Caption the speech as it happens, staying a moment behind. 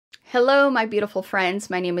Hello, my beautiful friends.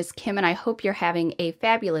 My name is Kim, and I hope you're having a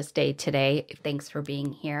fabulous day today. Thanks for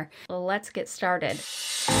being here. Well, let's get started.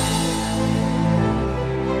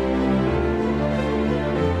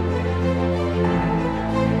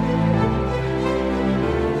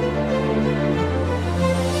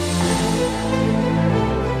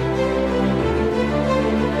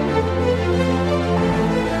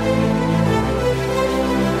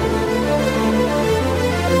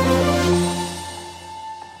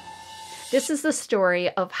 This is the story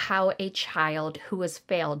of how a child who was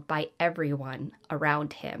failed by everyone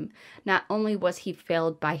around him. Not only was he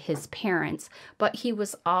failed by his parents, but he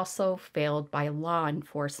was also failed by law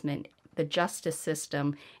enforcement, the justice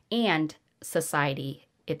system, and society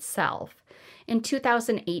itself. In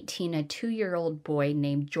 2018, a 2-year-old boy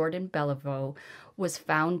named Jordan Belliveau was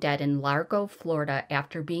found dead in Largo, Florida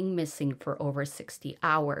after being missing for over 60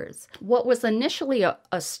 hours. What was initially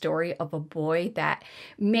a story of a boy that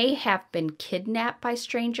may have been kidnapped by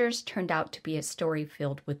strangers turned out to be a story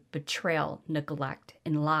filled with betrayal, neglect,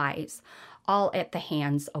 and lies, all at the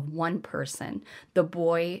hands of one person the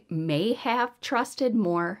boy may have trusted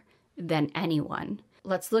more than anyone.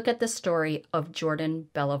 Let's look at the story of Jordan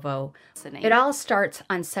Belliveau. It all starts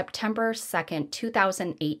on September 2nd,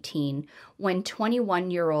 2018, when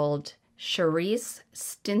 21-year-old Charisse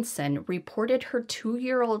Stinson reported her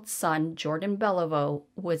 2-year-old son, Jordan Belliveau,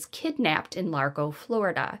 was kidnapped in Largo,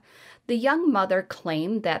 Florida. The young mother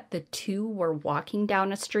claimed that the two were walking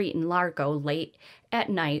down a street in Largo late at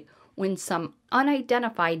night when some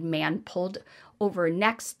unidentified man pulled over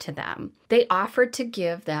next to them. They offered to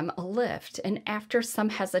give them a lift, and after some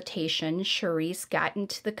hesitation, Charisse got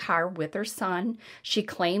into the car with her son. She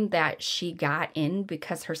claimed that she got in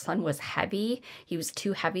because her son was heavy. He was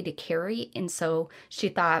too heavy to carry, and so she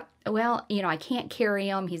thought, well, I can't carry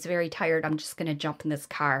him. He's very tired. I'm just going to jump in this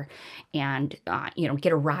car and,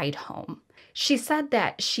 get a ride home. She said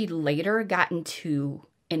that she later got into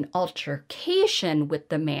an altercation with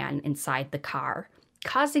the man inside the car,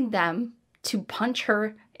 causing them to punch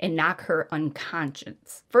her and knock her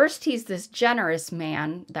unconscious. First, he's this generous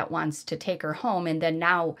man that wants to take her home, and then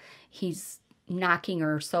now he's knocking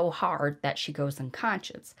her so hard that she goes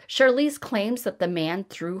unconscious. Charisse claims that the man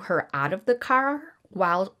threw her out of the car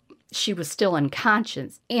while she was still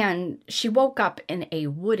unconscious, and she woke up in a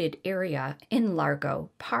wooded area in Largo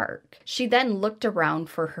Park. She then looked around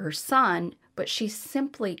for her son, but she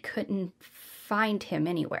simply couldn't find him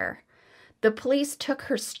anywhere. The police took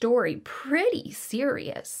her story pretty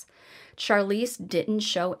serious. Charisse didn't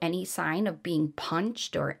show any sign of being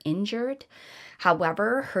punched or injured.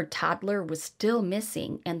 However, her toddler was still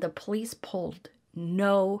missing, and the police pulled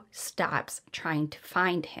no stops trying to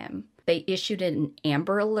find him. They issued an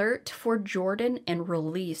Amber Alert for Jordan and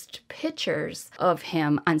released pictures of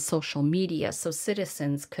him on social media so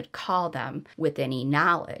citizens could call them with any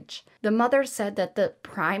knowledge. The mother said that the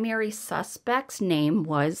primary suspect's name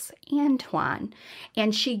was Antoine,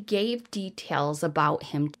 and she gave details about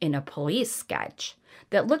him in a police sketch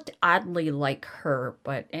that looked oddly like her,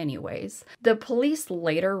 but anyways. The police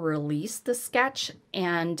later released the sketch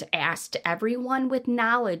and asked everyone with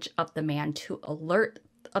knowledge of the man to alert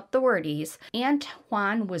authorities.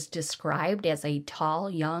 Antoine was described as a tall,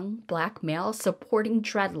 young black male sporting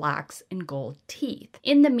dreadlocks and gold teeth.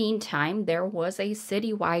 In the meantime, there was a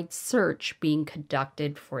citywide search being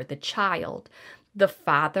conducted for the child. The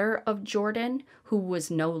father of Jordan, who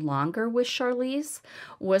was no longer with Charisse,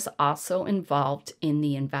 was also involved in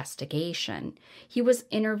the investigation. He was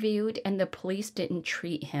interviewed, and the police didn't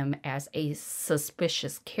treat him as a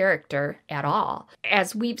suspicious character at all.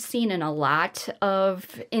 As we've seen in a lot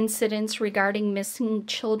of incidents regarding missing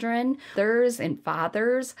children, mothers and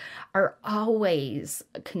fathers are always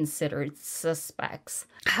considered suspects.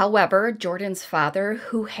 However, Jordan's father,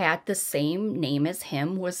 who had the same name as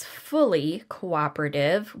him, was fully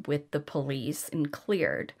cooperative with the police and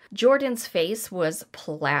cleared. Jordan's face was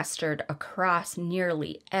plastered across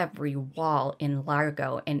nearly every wall in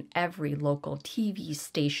Largo and every local TV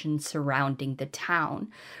station surrounding the town.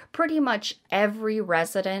 Pretty much every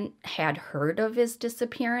resident had heard of his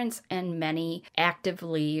disappearance, and many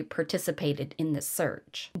actively participated in the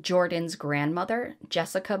search. Jordan's grandmother,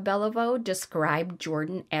 Jessica Belliveau, described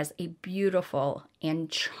Jordan as a beautiful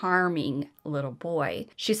and charming little boy.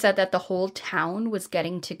 She said that the whole town was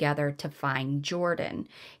getting together to find Jordan.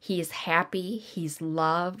 He's happy, he's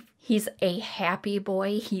loved, he's a happy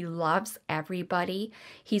boy, he loves everybody,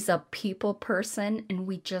 he's a people person, and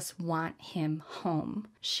we just want him home,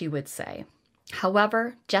 she would say.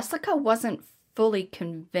 However, Jessica wasn't fully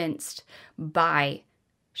convinced by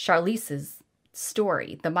Charlisse's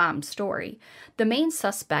story, the mom's story. The main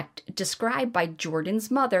suspect, described by Jordan's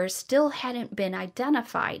mother, still hadn't been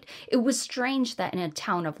identified. It was strange that in a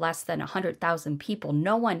town of less than 100,000 people,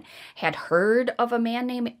 no one had heard of a man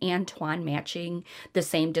named Antoine matching the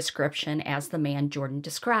same description as the man Jordan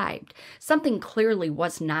described. Something clearly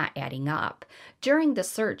was not adding up. During the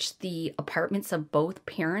search, the apartments of both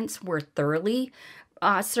parents were thoroughly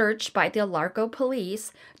searched by the Largo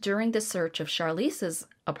police. During the search of Charlize's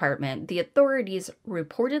apartment, the authorities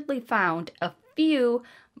reportedly found a few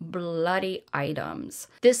bloody items.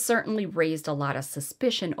 This certainly raised a lot of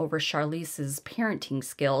suspicion over Charlize's parenting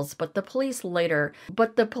skills, but the police later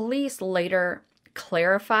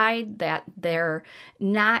clarified that they're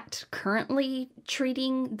not currently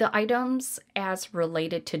treating the items as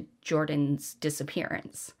related to Jordan's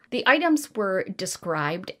disappearance. The items were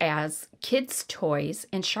described as kids' toys,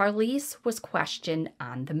 and Charlize was questioned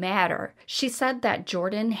on the matter. She said that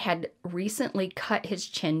Jordan had recently cut his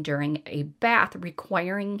chin during a bath,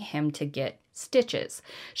 requiring him to get stitches.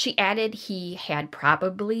 She added he had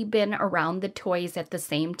probably been around the toys at the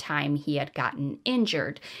same time he had gotten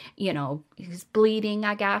injured. You know, he's bleeding,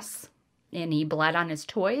 I guess, and he bled on his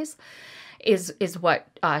toys, is what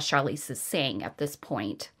Charlize is saying at this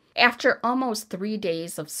point. After almost 3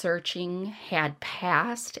 days of searching had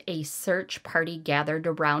passed, a search party gathered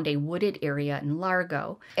around a wooded area in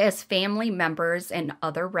Largo. As family members and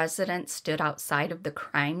other residents stood outside of the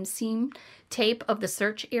crime scene tape of the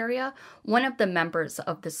search area, one of the members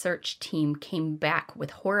of the search team came back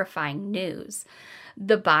with horrifying news.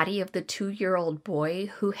 The body of the 2-year-old boy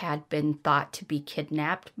who had been thought to be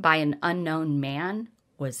kidnapped by an unknown man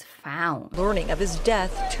was found. Learning of his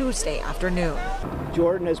death Tuesday afternoon.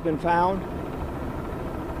 Jordan has been found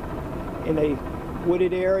in a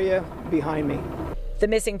wooded area behind me. The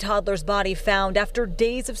missing toddler's body found after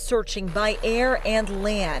days of searching by air and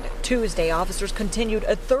land. Tuesday, officers continued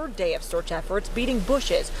a third day of search efforts, beating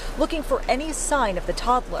bushes, looking for any sign of the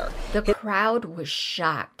toddler. The crowd was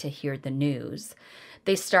shocked to hear the news.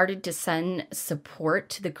 They started to send support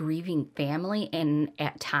to the grieving family, and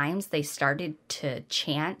at times they started to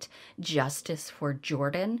chant justice for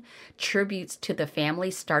Jordan. Tributes to the family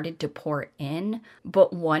started to pour in,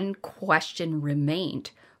 but one question remained.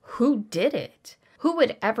 Who did it? Who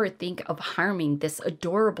would ever think of harming this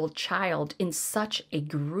adorable child in such a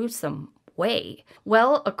gruesome way?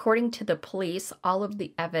 Well, according to the police, all of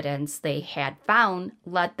the evidence they had found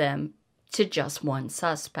led them to just one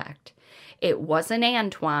suspect. It wasn't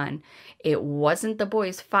Antoine. It wasn't the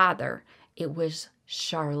boy's father. It was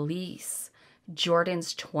Charlize,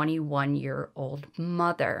 Jordan's 21-year-old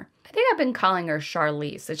mother. I think I've been calling her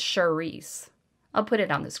Charlize. It's Charisse. I'll put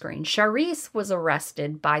it on the screen. Charisse was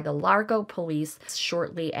arrested by the Largo police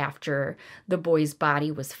shortly after the boy's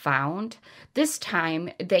body was found. This time,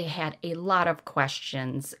 they had a lot of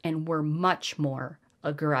questions and were much more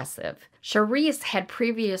aggressive. Charisse had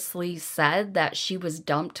previously said that she was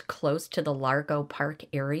dumped close to the Largo Park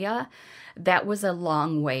area. That was a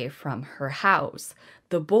long way from her house.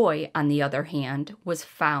 The boy, on the other hand, was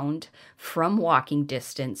found from walking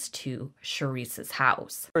distance to Charisse's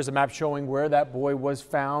house. There's a map showing where that boy was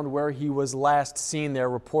found, where he was last seen there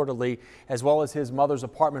reportedly, as well as his mother's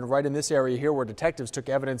apartment right in this area here where detectives took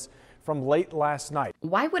evidence from late last night.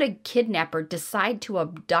 Why would a kidnapper decide to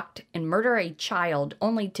abduct and murder a child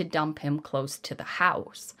only to dump him close to the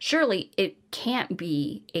house? Surely it can't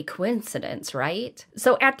be a coincidence, right?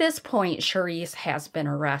 So at this point, Charisse has been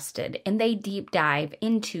arrested, and they deep dive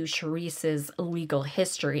into Charisse's legal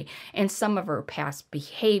history and some of her past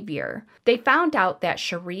behavior. They found out that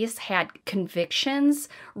Charisse had convictions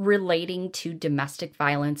relating to domestic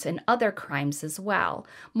violence and other crimes as well.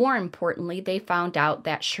 More importantly, they found out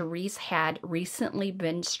that Charisse had recently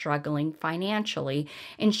been struggling financially,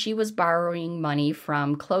 and she was borrowing money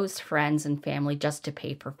from close friends and family just to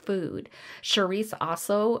pay for food. Charisse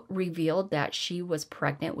also revealed that she was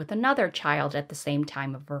pregnant with another child at the same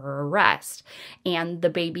time of her arrest, and the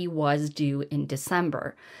baby was due in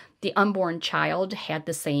December. The unborn child had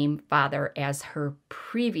the same father as her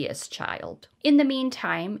previous child. In the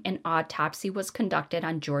meantime, an autopsy was conducted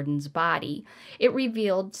on Jordan's body. It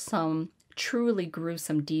revealed some truly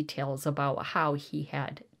gruesome details about how he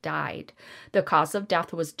had died. The cause of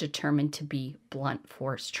death was determined to be blunt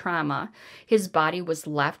force trauma. His body was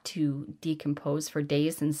left to decompose for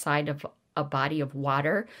days inside of a body of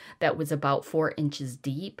water that was about 4 inches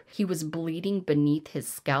deep. He was bleeding beneath his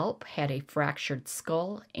scalp, had a fractured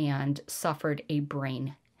skull, and suffered a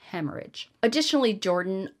brain hemorrhage. Additionally,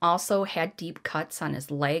 Jordan also had deep cuts on his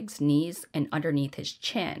legs, knees, and underneath his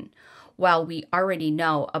chin. While we already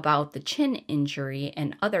know about the chin injury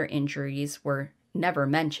and other injuries were never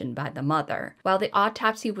mentioned by the mother. While the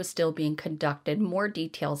autopsy was still being conducted, more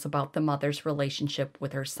details about the mother's relationship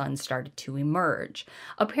with her son started to emerge.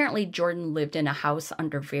 Apparently, Jordan lived in a house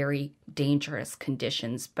under very dangerous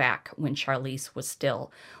conditions back when Charlize was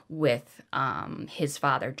still with his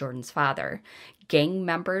father, Jordan's father. Gang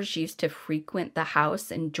members used to frequent the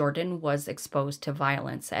house, and Jordan was exposed to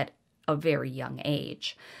violence at a very young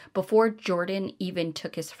age. Before Jordan even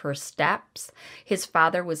took his first steps, his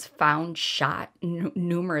father was found shot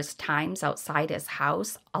numerous times outside his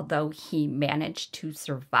house, although he managed to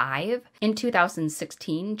survive. In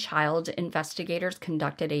 2016, child investigators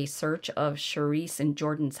conducted a search of Charlize and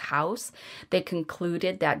Jordan's house. They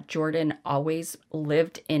concluded that Jordan always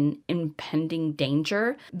lived in impending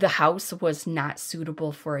danger. The house was not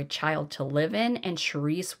suitable for a child to live in, and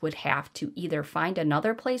Charlize would have to either find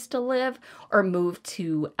another place to live or move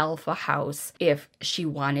to Alpha House if she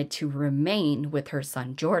wanted to remain with her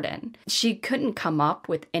son Jordan. She couldn't come up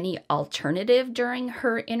with any alternative during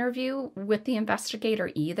her interview with the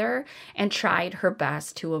investigator either, and tried her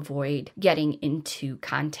best to avoid getting into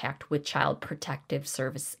contact with Child Protective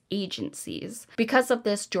Service agencies. Because of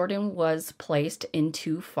this, Jordan was placed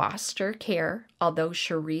into foster care, although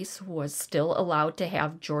Charlize was still allowed to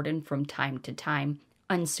have Jordan from time to time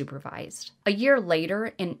unsupervised. A year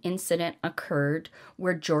later, an incident occurred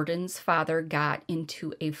where Jordan's father got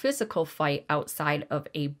into a physical fight outside of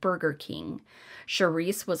a Burger King.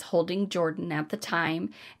 Charlize was holding Jordan at the time,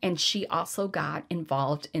 and she also got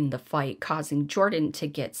involved in the fight, causing Jordan to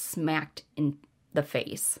get smacked in the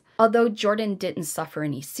face. Although Jordan didn't suffer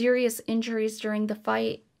any serious injuries during the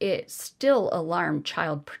fight, it still alarmed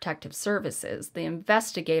Child Protective Services. The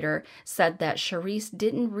investigator said that Charlize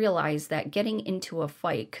didn't realize that getting into a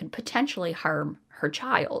fight could potentially harm her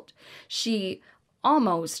child. She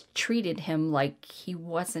almost treated him like he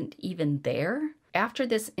wasn't even there. After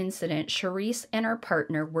this incident, Charlize and her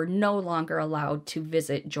partner were no longer allowed to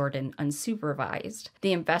visit Jordan unsupervised.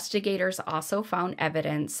 The investigators also found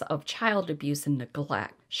evidence of child abuse and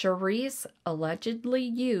neglect. Charlize allegedly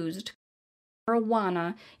used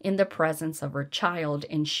marijuana in the presence of her child,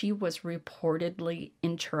 and she was reportedly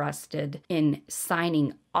interested in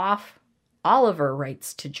signing off all of her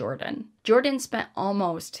rights to Jordan. Jordan spent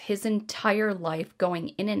almost his entire life going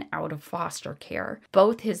in and out of foster care.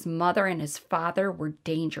 Both his mother and his father were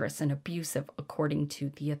dangerous and abusive, according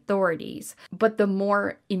to the authorities. But the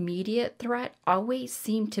more immediate threat always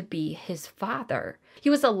seemed to be his father. He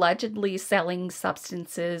was allegedly selling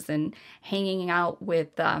substances and hanging out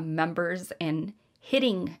with members and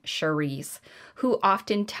hitting Charlize, who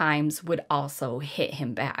oftentimes would also hit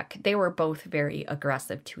him back. They were both very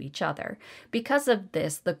aggressive to each other. Because of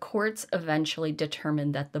this, the courts eventually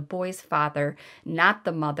determined that the boy's father, not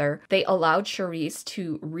the mother, they allowed Charlize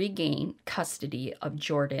to regain custody of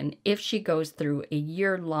Jordan if she goes through a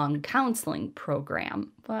year-long counseling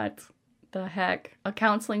program. But the heck? A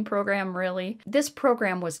counseling program, really? This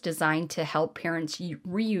program was designed to help parents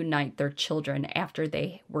reunite their children after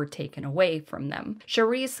they were taken away from them.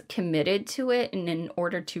 Charlize committed to it in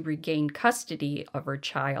order to regain custody of her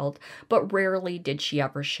child, but rarely did she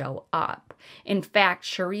ever show up. In fact,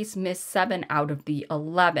 Charlize missed 7 out of the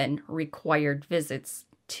 11 required visits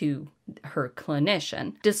to her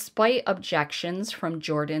clinician. Despite objections from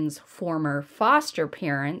Jordan's former foster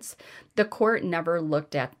parents, the court never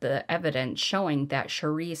looked at the evidence showing that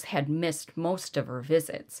Charlize had missed most of her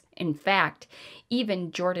visits. In fact,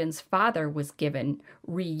 even Jordan's father was given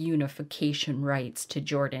reunification rights to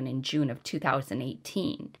Jordan in June of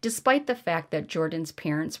 2018. Despite the fact that Jordan's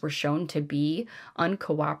parents were shown to be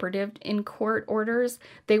uncooperative in court orders,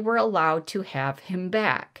 they were allowed to have him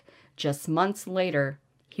back. Just months later,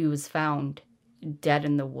 he was found dead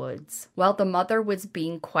in the woods. While the mother was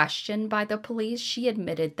being questioned by the police, she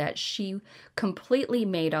admitted that she completely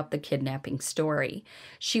made up the kidnapping story.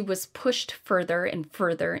 She was pushed further and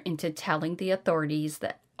further into telling the authorities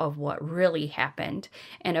of what really happened,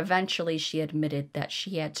 and eventually she admitted that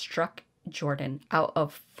she had struck Jordan out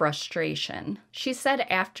of frustration. She said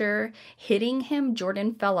after hitting him,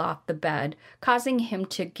 Jordan fell off the bed, causing him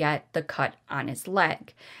to get the cut on his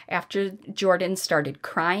leg. After Jordan started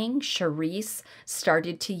crying, Charlize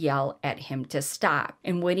started to yell at him to stop.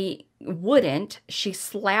 And when he wouldn't, she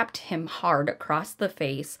slapped him hard across the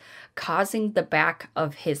face, causing the back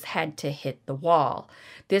of his head to hit the wall.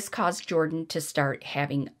 This caused Jordan to start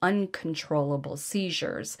having uncontrollable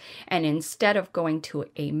seizures, and instead of going to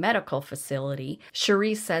a medical facility,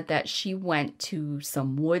 Charlize said that she went to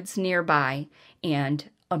some woods nearby and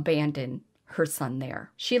abandoned her son there.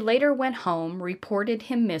 She later went home, reported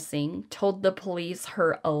him missing, told the police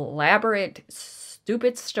her elaborate,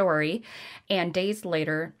 stupid story, and days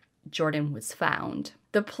later, Jordan was found.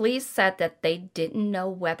 The police said that they didn't know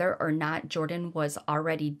whether or not Jordan was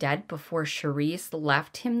already dead before Charisse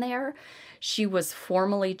left him there. She was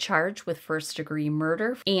formally charged with first-degree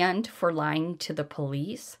murder and for lying to the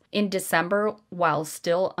police. In December, while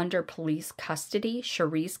still under police custody,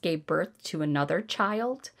 Charisse gave birth to another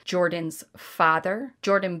child. Jordan's father,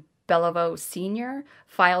 Jordan Belliveau Sr.,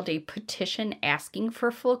 filed a petition asking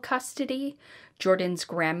for full custody. Jordan's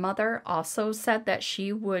grandmother also said that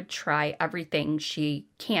she would try everything she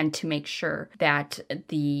can to make sure that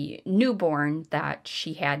the newborn that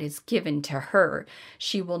she had is given to her.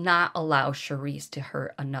 She will not allow Charisse to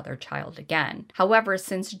hurt another child again. However,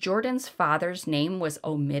 since Jordan's father's name was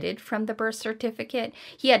omitted from the birth certificate,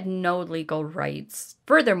 he had no legal rights.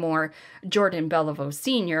 Furthermore, Jordan Belliveau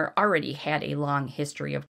Sr. already had a long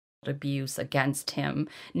history of abuse against him,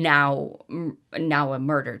 now a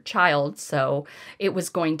murdered child, so it was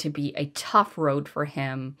going to be a tough road for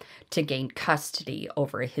him to gain custody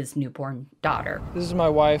over his newborn daughter. This is my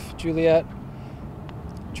wife, Juliet.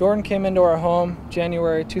 Jordan came into our home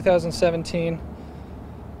January 2017,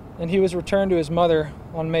 and he was returned to his mother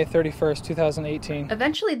on May 31st, 2018.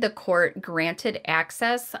 Eventually, the court granted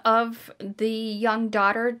access of the young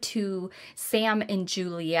daughter to Sam and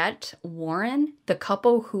Juliet Warren, the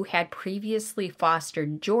couple who had previously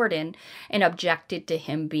fostered Jordan and objected to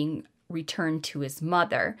him being returned to his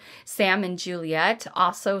mother. Sam and Juliet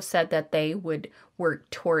also said that they would work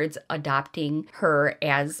towards adopting her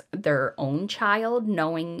as their own child,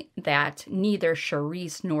 knowing that neither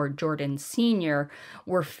Charisse nor Jordan Sr.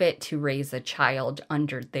 were fit to raise a child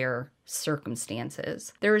under their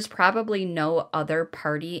circumstances. There is probably no other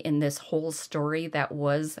party in this whole story that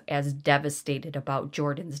was as devastated about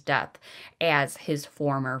Jordan's death as his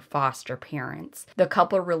former foster parents. The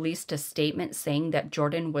couple released a statement saying that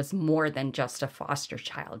Jordan was more than just a foster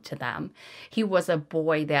child to them. He was a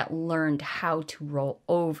boy that learned how to roll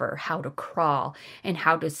over, how to crawl, and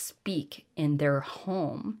how to speak in their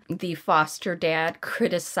home. The foster dad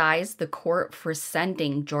criticized the court for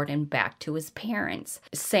sending Jordan back to his parents,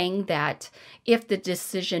 saying that if the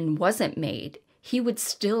decision wasn't made, he would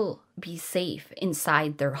still be safe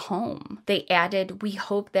inside their home. They added, "We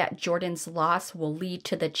hope that Jordan's loss will lead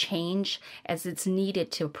to the change as it's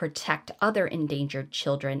needed to protect other endangered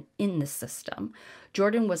children in the system."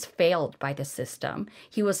 Jordan was failed by the system.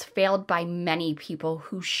 He was failed by many people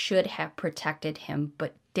who should have protected him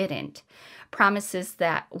but didn't. Promises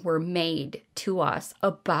that were made to us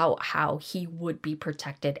about how he would be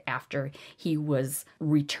protected after he was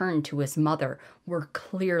returned to his mother were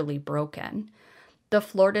clearly broken. The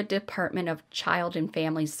Florida Department of Child and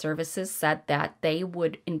Family Services said that they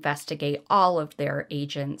would investigate all of their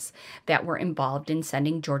agents that were involved in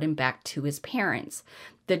sending Jordan back to his parents.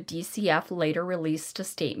 The DCF later released a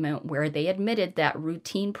statement where they admitted that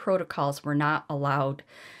routine protocols were not allowed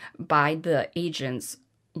by the agents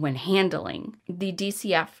when handling. The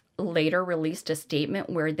DCF later released a statement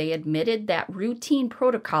where they admitted that routine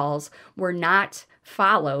protocols were not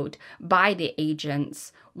followed by the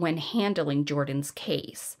agents when handling Jordan's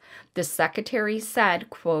case. The secretary said,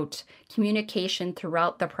 quote, "Communication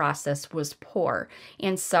throughout the process was poor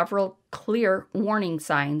and several clear warning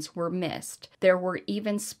signs were missed. There were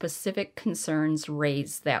even specific concerns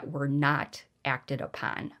raised that were not acted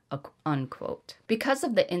upon," unquote. Because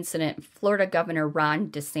of the incident, Florida Governor Ron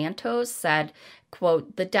DeSantis said,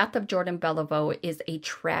 quote, "The death of Jordan Belliveau is a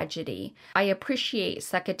tragedy. I appreciate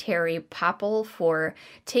Secretary Popple for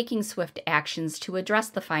taking swift actions to address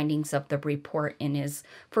the findings of the report in his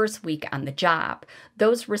first week on the job.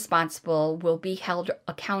 Those responsible will be held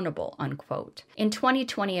accountable," unquote. In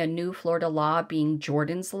 2020, a new Florida law, being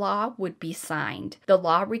Jordan's Law, would be signed. The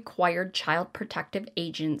law required child protective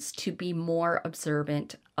agents to be more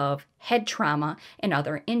observant of head trauma and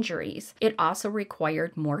other injuries. It also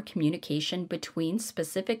required more communication between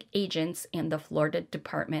specific agents and the Florida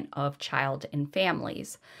Department of Child and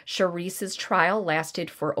Families. Charisse's trial lasted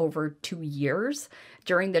for over 2 years.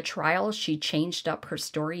 During the trial, she changed up her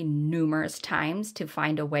story numerous times to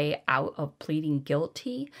find a way out of pleading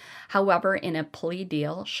guilty. However, in a plea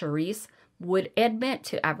deal, Charisse would admit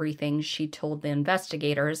to everything she told the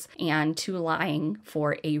investigators and to lying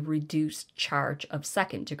for a reduced charge of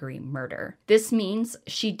second-degree murder. This means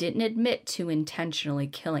she didn't admit to intentionally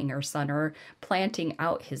killing her son or planting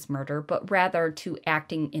out his murder, but rather to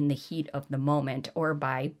acting in the heat of the moment or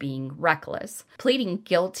by being reckless. Pleading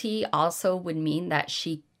guilty also would mean that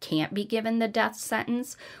she can't be given the death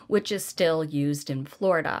sentence, which is still used in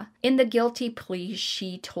Florida. In the guilty plea,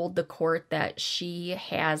 she told the court that she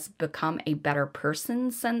has become a better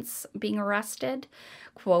person since being arrested.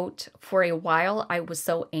 Quote, "For a while, I was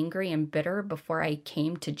so angry and bitter before I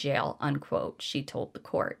came to jail," unquote, she told the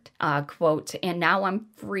court. Quote, "And now I'm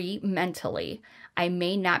free mentally. I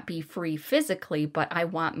may not be free physically, but I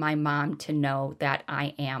want my mom to know that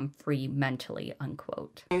I am free mentally,"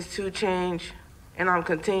 unquote. Things to change, and I'm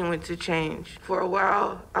continuing to change. For a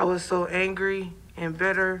while, I was so angry and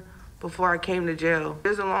bitter before I came to jail. It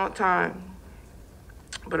was a long time,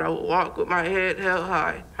 but I would walk with my head held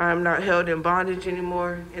high. I am not held in bondage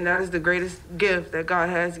anymore, and that is the greatest gift that God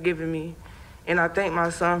has given me. And I thank my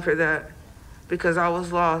son for that, because I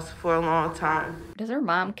was lost for a long time. Does her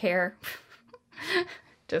mom care?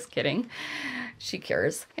 Just kidding. She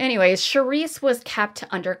cares. Anyways, Charisse was kept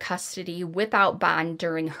under custody without bond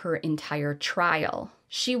during her entire trial.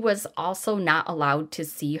 She was also not allowed to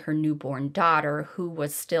see her newborn daughter, who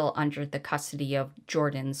was still under the custody of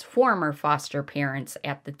Jordan's former foster parents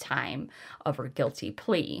at the time of her guilty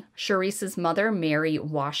plea. Charisse's mother, Mary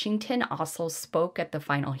Washington, also spoke at the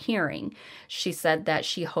final hearing. She said that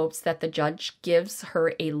she hopes that the judge gives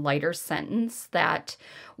her a lighter sentence than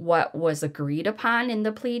what was agreed upon in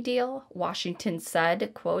the plea deal. Washington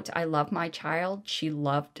said, quote, "I love my child. She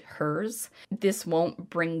loved hers. This won't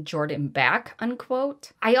bring Jordan back," unquote.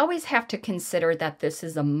 I always have to consider that this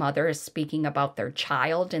is a mother speaking about their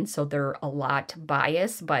child, and so they're a lot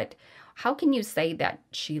biased, but how can you say that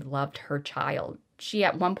she loved her child? She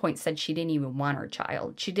at one point said she didn't even want her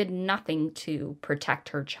child. She did nothing to protect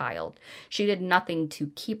her child. She did nothing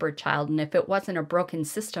to keep her child. And if it wasn't a broken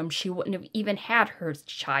system, she wouldn't have even had her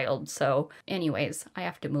child. So anyways, I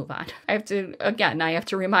have to move on. I have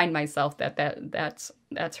to remind myself that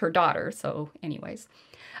that's her daughter. So anyways,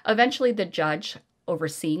 eventually the judge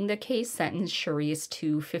overseeing the case sentenced Charisse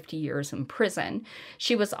to 50 years in prison.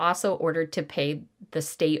 She was also ordered to pay the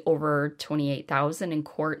state over $28,000 in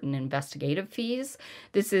court and investigative fees.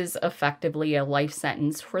 This is effectively a life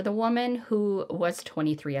sentence for the woman, who was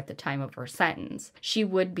 23 at the time of her sentence. She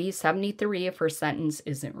would be 73 if her sentence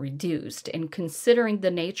isn't reduced. And considering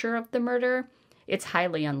the nature of the murder, it's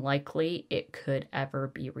highly unlikely it could ever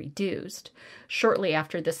be reduced. Shortly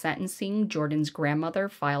after the sentencing, Jordan's grandmother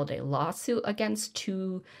filed a lawsuit against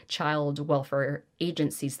 2 child welfare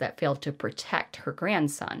agencies that failed to protect her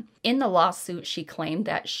grandson. In the lawsuit, she claimed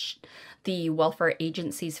that the welfare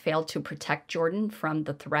agencies failed to protect Jordan from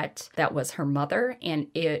the threat that was her mother, and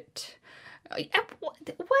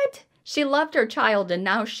what? She loved her child, and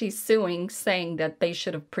now she's suing, saying that they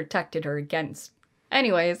should have protected her against.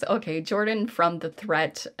 Anyways, okay, Jordan from the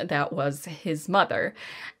threat that was his mother.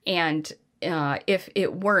 And if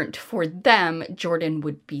it weren't for them, Jordan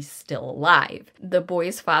would be still alive. The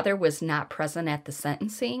boy's father was not present at the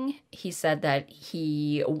sentencing. He said that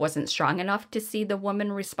he wasn't strong enough to see the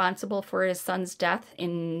woman responsible for his son's death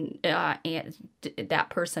in that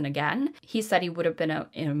person again. He said he would have been an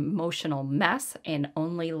emotional mess and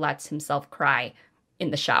only lets himself cry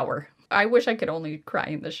in the shower. I wish I could only cry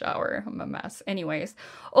in the shower. I'm a mess. Anyways,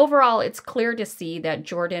 overall, it's clear to see that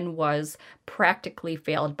Jordan was practically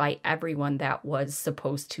failed by everyone that was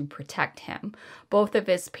supposed to protect him. Both of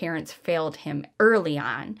his parents failed him early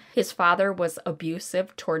on. His father was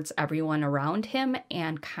abusive towards everyone around him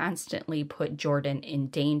and constantly put Jordan in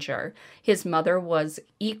danger. His mother was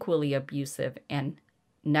equally abusive and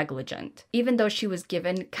negligent. Even though she was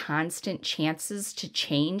given constant chances to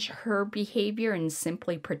change her behavior and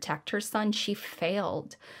simply protect her son, she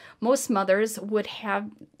failed. Most mothers would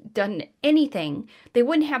have done anything. They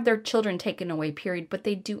wouldn't have their children taken away, period, but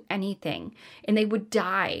they'd do anything. And they would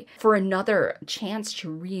die for another chance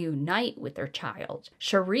to reunite with their child.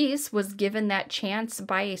 Charisse was given that chance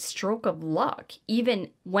by a stroke of luck.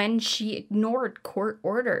 Even when she ignored court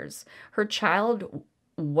orders, her child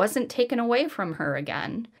wasn't taken away from her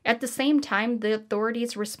again. At the same time, the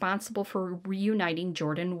authorities responsible for reuniting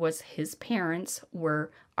Jordan was his parents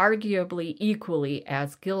were arguably equally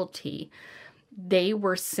as guilty. They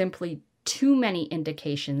were simply too many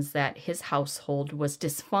indications that his household was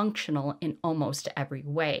dysfunctional in almost every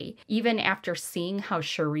way. Even after seeing how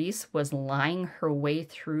Charisse was lying her way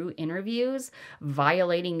through interviews,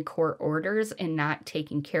 violating court orders, and not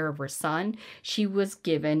taking care of her son, she was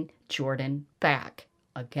given Jordan back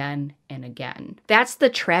again and again. That's the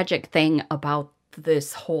tragic thing about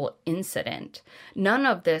this whole incident. None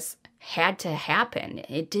of this had to happen.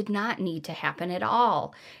 It did not need to happen at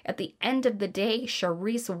all. At the end of the day,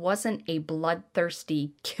 Charisse wasn't a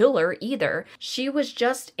bloodthirsty killer either. She was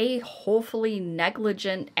just a hopefully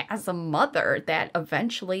negligent as a mother that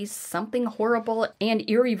eventually something horrible and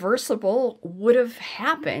irreversible would have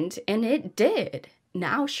happened, and it did.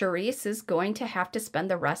 Now Charisse is going to have to spend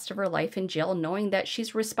the rest of her life in jail knowing that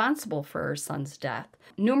she's responsible for her son's death.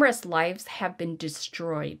 Numerous lives have been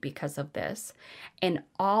destroyed because of this, and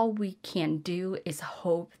all we can do is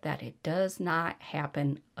hope that it does not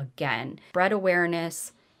happen again. Spread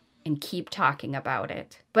awareness and keep talking about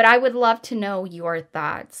it. But I would love to know your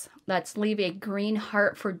thoughts. Let's leave a green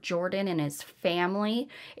heart for Jordan and his family.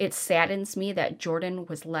 It saddens me that Jordan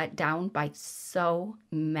was let down by so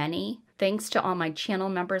many. Thanks to all my channel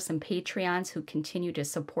members and Patreons who continue to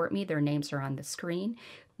support me. Their names are on the screen.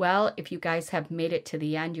 Well, if you guys have made it to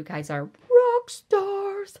the end, you guys are rock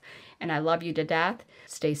stars. And I love you to death.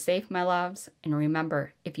 Stay safe, my loves. And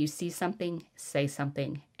remember, if you see something, say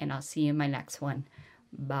something. And I'll see you in my next one.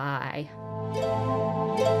 Bye.